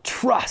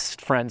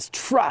 Trust, friends,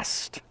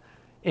 trust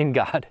in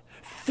God.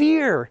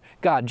 Fear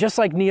God, just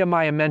like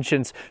Nehemiah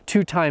mentions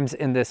 2 times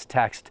in this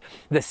text.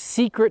 The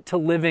secret to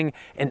living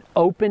an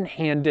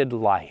open-handed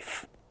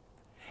life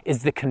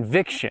is the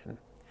conviction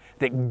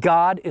that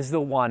God is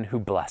the one who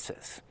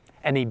blesses.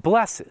 And he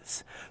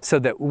blesses so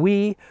that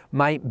we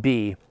might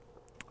be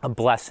a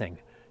blessing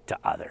to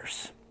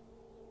others.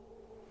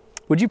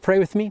 Would you pray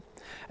with me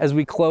as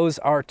we close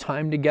our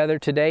time together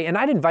today? And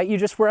I'd invite you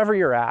just wherever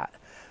you're at.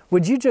 We're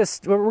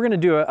going to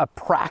do a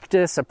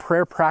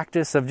prayer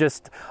practice of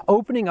just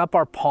opening up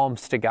our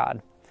palms to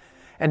God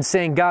and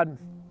saying, God,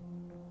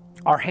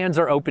 our hands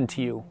are open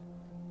to you.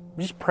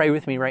 Just pray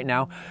with me right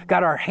now.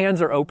 God, our hands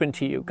are open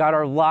to you. God,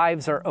 our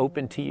lives are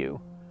open to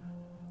you.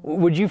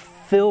 Would you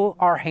fill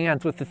our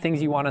hands with the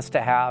things you want us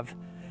to have?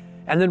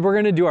 And then we're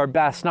going to do our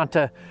best not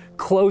to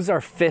close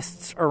our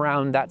fists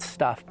around that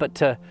stuff, but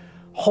to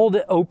hold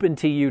it open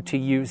to you to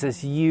use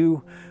as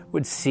you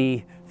would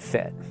see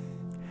fit.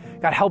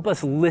 God, help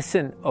us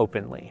listen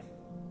openly.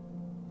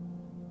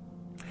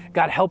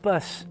 God, help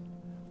us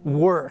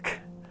work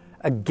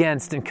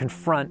against and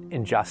confront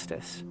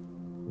injustice.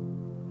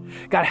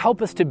 God,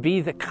 help us to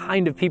be the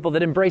kind of people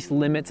that embrace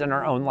limits in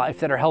our own life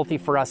that are healthy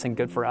for us and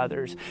good for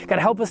others. God,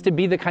 help us to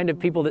be the kind of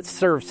people that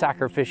serve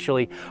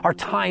sacrificially. Our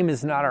time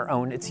is not our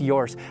own, it's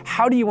yours.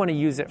 How do you want to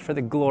use it for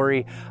the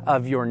glory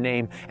of your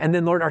name? And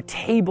then, Lord, our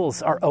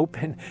tables are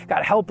open.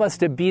 God, help us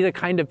to be the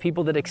kind of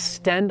people that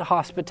extend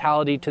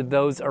hospitality to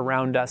those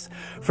around us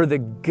for the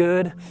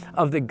good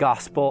of the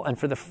gospel and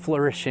for the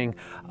flourishing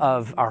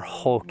of our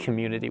whole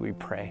community, we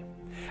pray.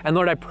 And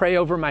Lord, I pray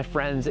over my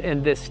friends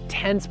in this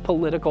tense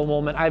political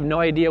moment. I have no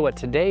idea what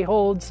today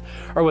holds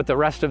or what the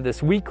rest of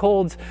this week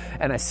holds,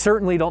 and I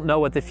certainly don't know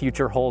what the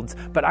future holds,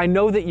 but I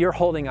know that you're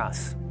holding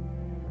us,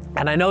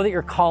 and I know that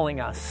you're calling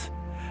us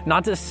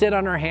not to sit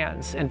on our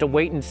hands and to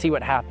wait and see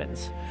what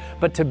happens,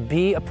 but to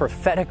be a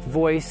prophetic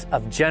voice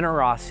of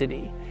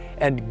generosity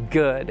and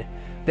good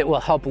that will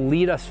help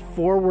lead us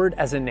forward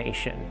as a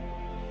nation.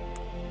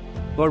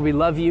 Lord, we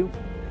love you.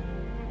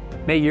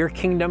 May your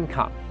kingdom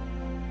come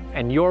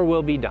and your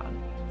will be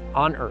done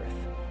on earth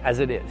as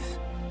it is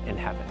in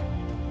heaven.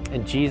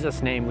 In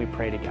Jesus' name we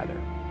pray together.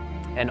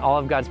 And all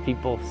of God's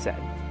people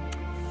said,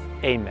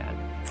 amen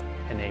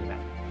and amen.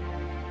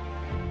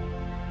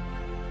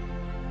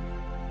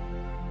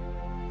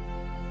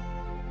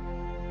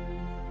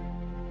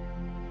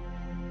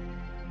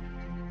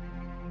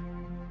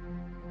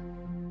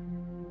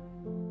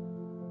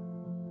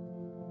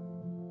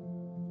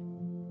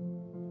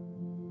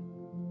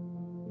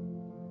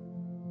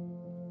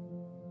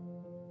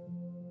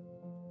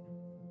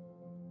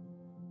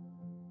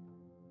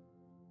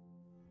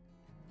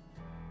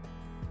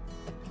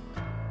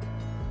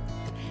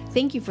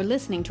 Thank you for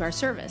listening to our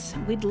service.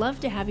 We'd love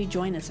to have you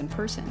join us in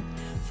person.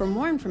 For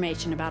more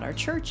information about our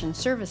church and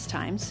service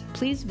times,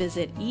 please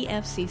visit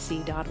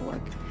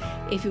efcc.org.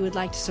 If you would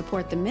like to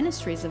support the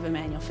ministries of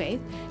Emmanuel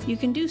Faith, you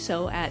can do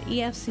so at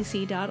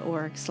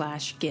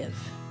efcc.org/give.